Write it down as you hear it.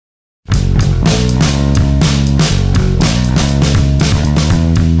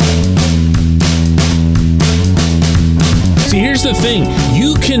here's the thing.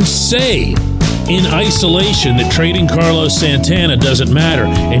 You can say in isolation that trading Carlos Santana doesn't matter,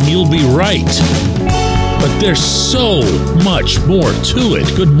 and you'll be right. But there's so much more to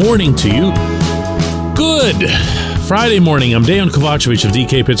it. Good morning to you. Good Friday morning. I'm Dejan Kovacevic of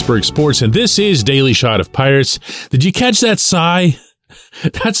DK Pittsburgh Sports, and this is Daily Shot of Pirates. Did you catch that sigh?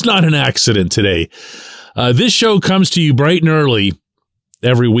 That's not an accident today. This show comes to you bright and early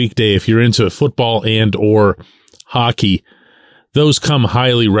every weekday if you're into football and or hockey. Those come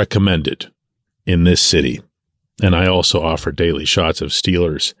highly recommended in this city. And I also offer daily shots of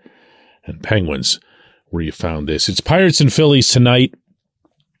Steelers and Penguins where you found this. It's Pirates and Phillies tonight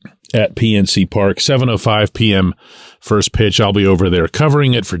at PNC Park, 7:05 p.m. first pitch. I'll be over there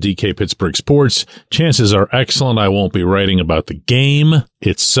covering it for DK Pittsburgh Sports. Chances are excellent I won't be writing about the game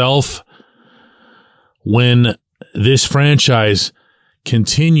itself when this franchise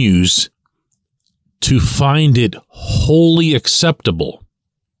continues to find it wholly acceptable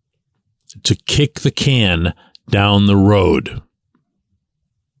to kick the can down the road.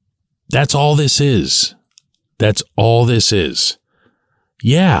 That's all this is. That's all this is.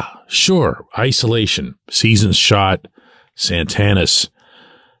 Yeah, sure, isolation, season's shot, Santana's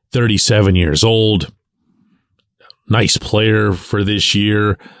 37 years old, nice player for this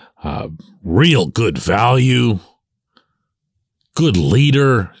year, real good value, good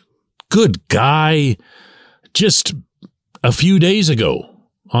leader, good guy. Just a few days ago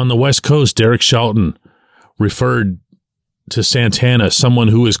on the West Coast, Derek Shelton referred to Santana, someone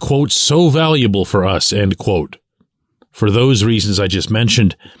who is, quote, so valuable for us, end quote, for those reasons I just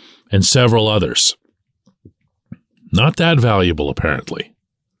mentioned and several others. Not that valuable, apparently.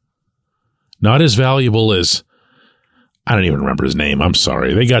 Not as valuable as, I don't even remember his name. I'm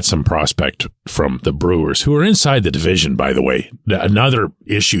sorry. They got some prospect from the Brewers who are inside the division, by the way. Another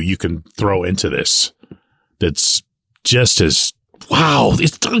issue you can throw into this that's just as, wow, they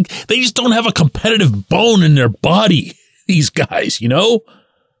just don't have a competitive bone in their body, these guys, you know?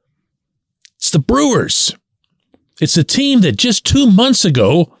 It's the Brewers. It's a team that just 2 months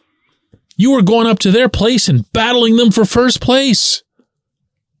ago, you were going up to their place and battling them for first place.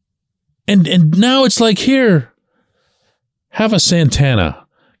 And now it's like, here, have a Santana.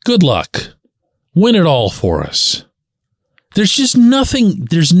 Good luck. Win it all for us. There's just nothing.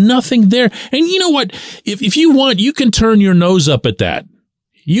 There's nothing there. And you know what? If you want, you can turn your nose up at that.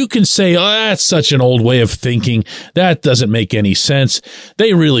 You can say, oh, that's such an old way of thinking. That doesn't make any sense.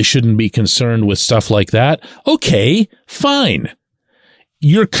 They really shouldn't be concerned with stuff like that. Okay, fine.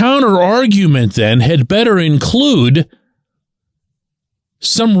 Your counter argument then had better include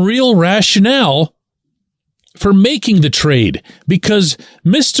some real rationale for making the trade, because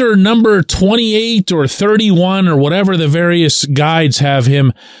Mr. number 28 or 31 or whatever the various guides have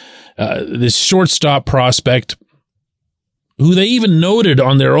him, this shortstop prospect, who they even noted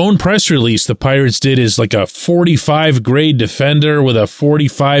on their own press release the Pirates did is like a 45 grade defender with a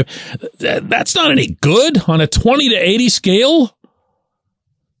 45. That's not any good on a 20 to 80 scale.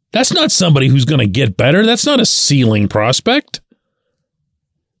 That's not somebody who's going to get better. That's not a ceiling prospect.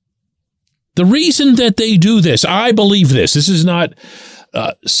 The reason that they do this, I believe this is not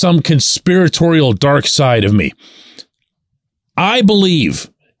some conspiratorial dark side of me. I believe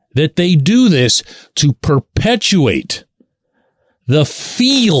that they do this to perpetuate the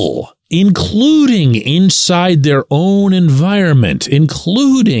feel, including inside their own environment,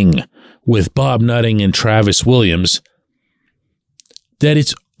 including with Bob Nutting and Travis Williams, that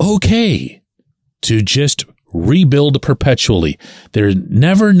it's okay to just rebuild perpetually. There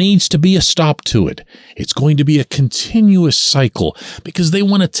never needs to be a stop to it. It's going to be a continuous cycle because they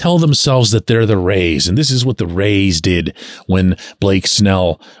want to tell themselves that they're the Rays. And this is what the Rays did when Blake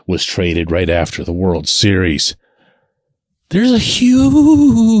Snell was traded right after the World Series. There's a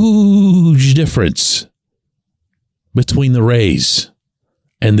huge difference between the Rays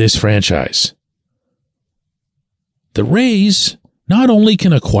and this franchise. The Rays not only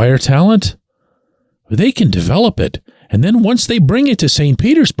can acquire talent, they can develop it. And then once they bring it to St.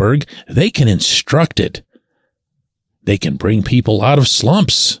 Petersburg, they can instruct it. They can bring people out of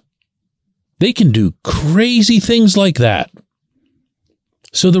slumps. They can do crazy things like that.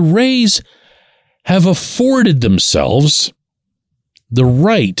 So the Rays have afforded themselves the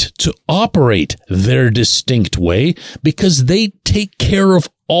right to operate their distinct way because they take care of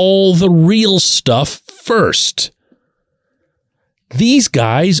all the real stuff first. These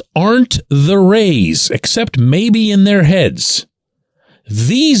guys aren't the Rays, except maybe in their heads.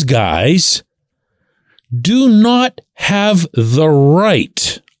 These guys do not have the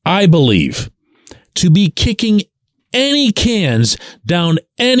right, I believe, to be kicking any cans down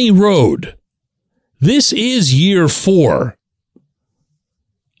any road. This is year 4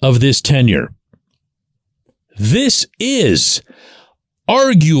 of this tenure. This is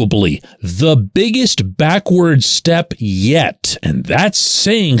arguably the biggest backward step yet, and that's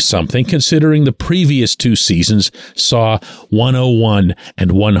saying something considering the previous 2 seasons saw 101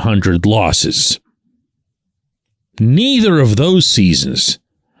 and 100 losses. Neither of those seasons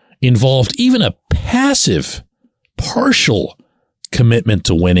involved even a passive, partial commitment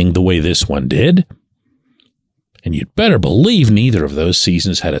to winning the way this one did. And you'd better believe neither of those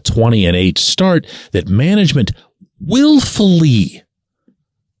seasons had a 20-8 start that management willfully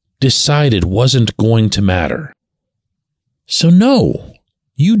decided wasn't going to matter. So no,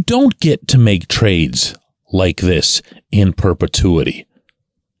 you don't get to make trades like this in perpetuity.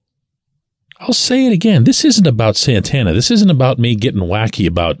 I'll say it again. This isn't about Santana. This isn't about me getting wacky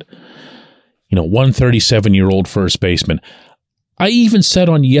about, 137-year-old first baseman. I even said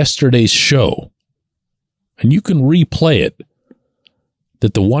on yesterday's show, and you can replay it,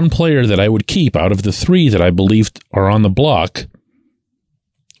 that the one player that I would keep out of the 3 that I believed are on the block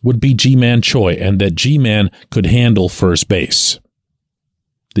would be Ji-Man Choi, and that Ji-Man could handle first base.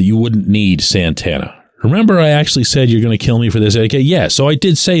 That you wouldn't need Santana. Remember, I actually said you're going to kill me for this? Okay, yeah, so I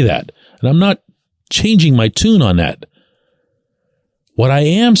did say that. And I'm not changing my tune on that. What I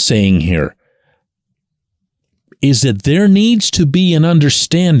am saying here is that there needs to be an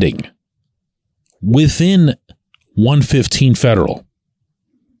understanding within 115 Federal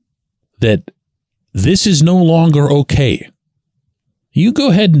that this is no longer okay. You go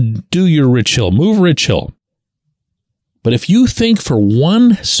ahead and do your Rich Hill, move Rich Hill. But if you think for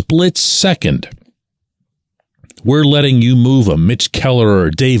one split second we're letting you move a Mitch Keller or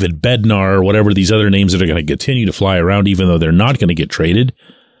David Bednar or whatever these other names that are going to continue to fly around even though they're not going to get traded,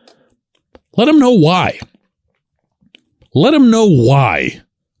 let them know why. Let them know why.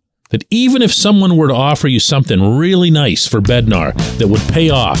 That even if someone were to offer you something really nice for Bednar that would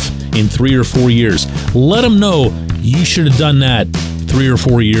pay off in 3 or 4 years, let them know you should have done that 3 or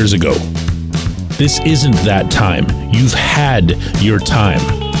 4 years ago. This isn't that time. You've had your time.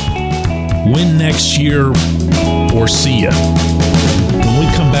 Win next year or see ya. When we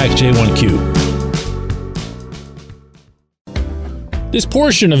come back, J1Q. This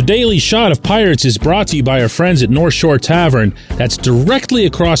portion of Daily Shot of Pirates is brought to you by our friends at North Shore Tavern. That's directly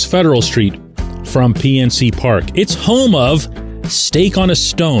across Federal Street from PNC Park. It's home of Steak on a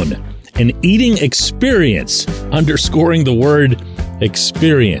Stone, an eating experience, underscoring the word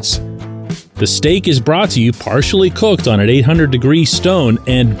experience. The steak is brought to you partially cooked on an 800-degree stone,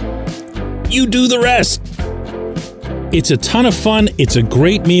 and you do the rest. It's a ton of fun, it's a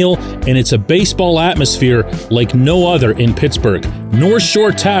great meal, and it's a baseball atmosphere like no other in Pittsburgh. North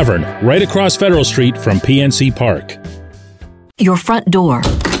Shore Tavern, right across Federal Street from PNC Park. Your front door,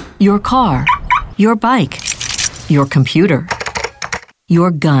 your car, your bike, your computer,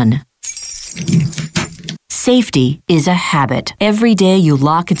 your gun. Safety is a habit. Every day you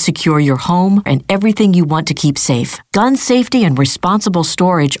lock and secure your home and everything you want to keep safe. Gun safety and responsible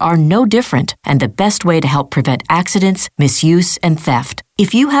storage are no different and the best way to help prevent accidents, misuse, and theft.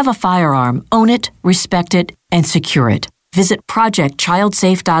 If you have a firearm, own it, respect it, and secure it. Visit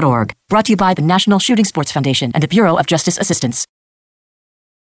ProjectChildSafe.org. Brought to you by the National Shooting Sports Foundation and the Bureau of Justice Assistance.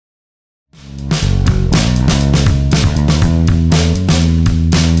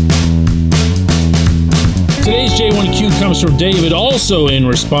 Today's J1Q comes from David, also in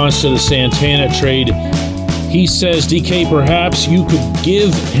response to the Santana trade. He says, DK, perhaps you could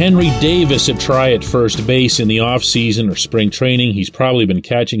give Henry Davis a try at first base in the offseason or spring training. He's probably been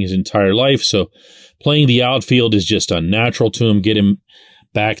catching his entire life, so playing the outfield is just unnatural to him. Get him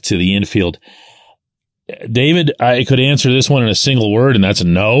back to the infield. David, I could answer this one in a single word, and that's a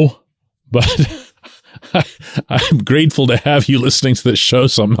no. But I'm grateful to have you listening to this show,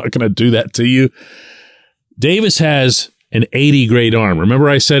 so I'm not going to do that to you. Davis has an 80 grade arm. Remember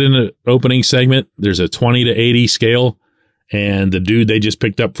I said in the opening segment, there's a 20 to 80 scale, and the dude they just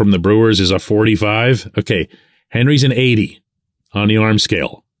picked up from the Brewers is a 45. Okay, Henry's an 80 on the arm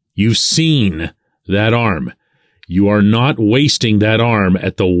scale. You've seen that arm. You are not wasting that arm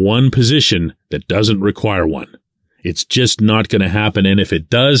at the one position that doesn't require one. It's just not going to happen, and if it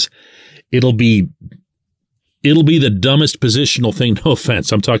does, it'll be the dumbest positional thing. No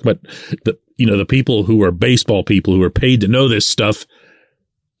offense. I'm talking about the people who are baseball people who are paid to know this stuff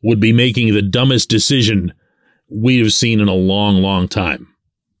would be making the dumbest decision we have seen in a long, long time.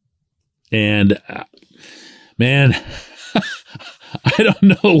 And man, I don't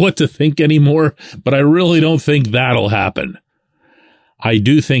know what to think anymore, but I really don't think that'll happen. I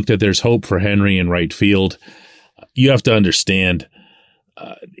do think that there's hope for Henry in right field. You have to understand,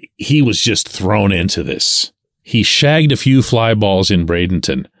 he was just thrown into this. He shagged a few fly balls in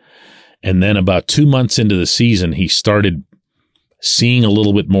Bradenton. And then about 2 months into the season, he started seeing a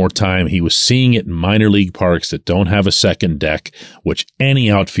little bit more time. He was seeing it in minor league parks that don't have a second deck, which any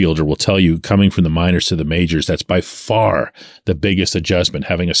outfielder will tell you coming from the minors to the majors, that's by far the biggest adjustment,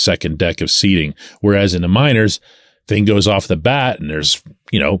 having a second deck of seating. Whereas in the minors, thing goes off the bat and there's,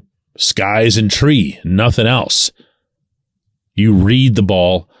 skies and tree, nothing else. You read the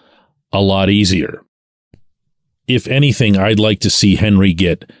ball a lot easier. If anything, I'd like to see Henry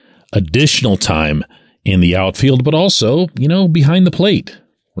get additional time in the outfield, but also, behind the plate.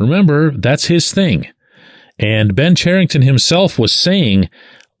 Remember, that's his thing. And Ben Cherington himself was saying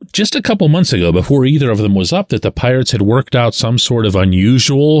just a couple months ago, before either of them was up, that the Pirates had worked out some sort of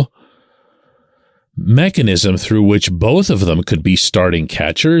unusual mechanism through which both of them could be starting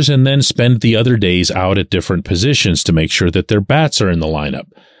catchers and then spend the other days out at different positions to make sure that their bats are in the lineup.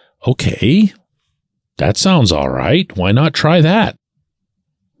 Okay, that sounds all right. Why not try that?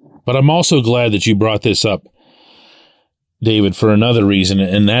 But I'm also glad that you brought this up, David, for another reason,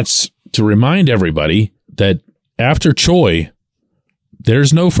 and that's to remind everybody that after Choi,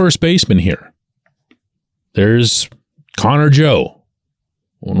 there's no first baseman here. There's Connor Joe.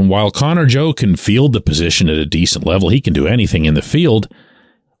 And while Connor Joe can field the position at a decent level, he can do anything in the field,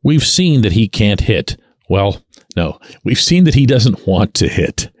 we've seen that he can't hit. Well, no, we've seen that he doesn't want to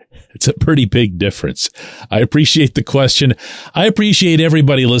hit. It's a pretty big difference. I appreciate the question. I appreciate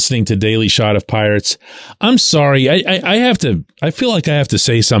everybody listening to Daily Shot of Pirates. I'm sorry. I feel like I have to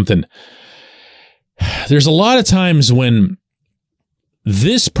say something. There's a lot of times when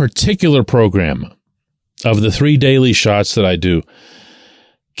this particular program of the 3 daily shots that I do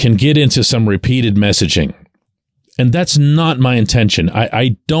can get into some repeated messaging. And that's not my intention.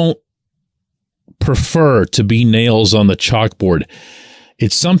 I don't prefer to be nails on the chalkboard.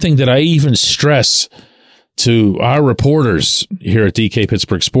 It's something that I even stress to our reporters here at DK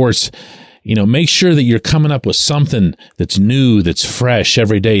Pittsburgh Sports. Make sure that you're coming up with something that's new, that's fresh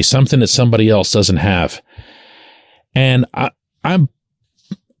every day, something that somebody else doesn't have. And I'm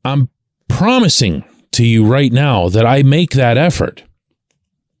promising to you right now that I make that effort.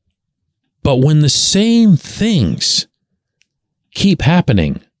 But when the same things keep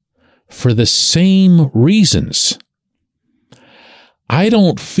happening for the same reasons, I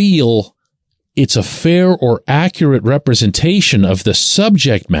don't feel it's a fair or accurate representation of the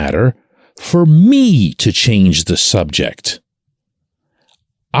subject matter for me to change the subject.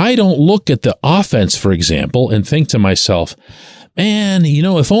 I don't look at the offense, for example, and think to myself, man,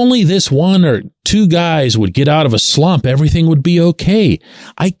 if only this 1 or 2 guys would get out of a slump, everything would be okay.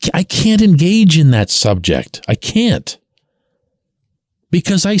 I can't engage in that subject. I can't.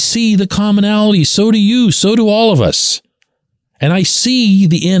 Because I see the commonalities. So do you. So do all of us. And I see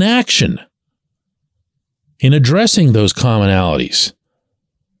the inaction in addressing those commonalities.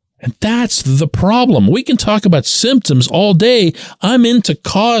 And that's the problem. We can talk about symptoms all day. I'm into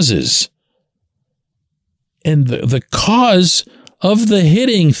causes. And the cause of the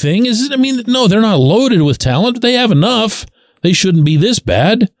hitting thing is, no, they're not loaded with talent. They have enough. They shouldn't be this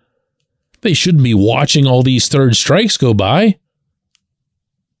bad. They shouldn't be watching all these third strikes go by.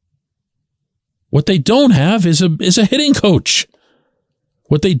 What they don't have is a hitting coach.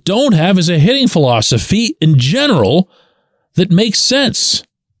 What they don't have is a hitting philosophy in general that makes sense.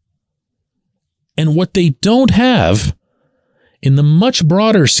 And what they don't have in the much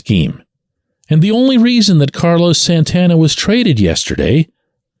broader scheme, and the only reason that Carlos Santana was traded yesterday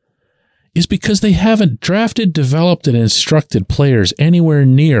is because they haven't drafted, developed, and instructed players anywhere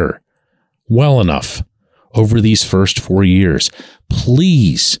near well enough over these first 4 years.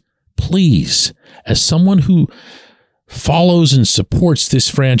 Please, as someone who follows and supports this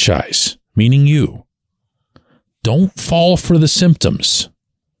franchise, meaning you, don't fall for the symptoms.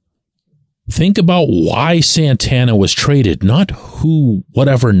 Think about why Santana was traded, not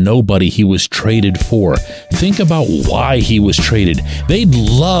whatever nobody he was traded for. Think about why he was traded. They'd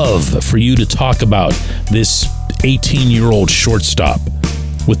love for you to talk about this 18-year-old shortstop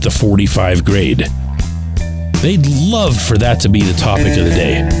with the 45 grade. They'd love for that to be the topic of the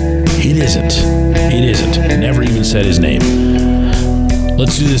day. It isn't. Never even said his name.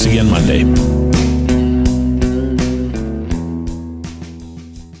 Let's do this again Monday.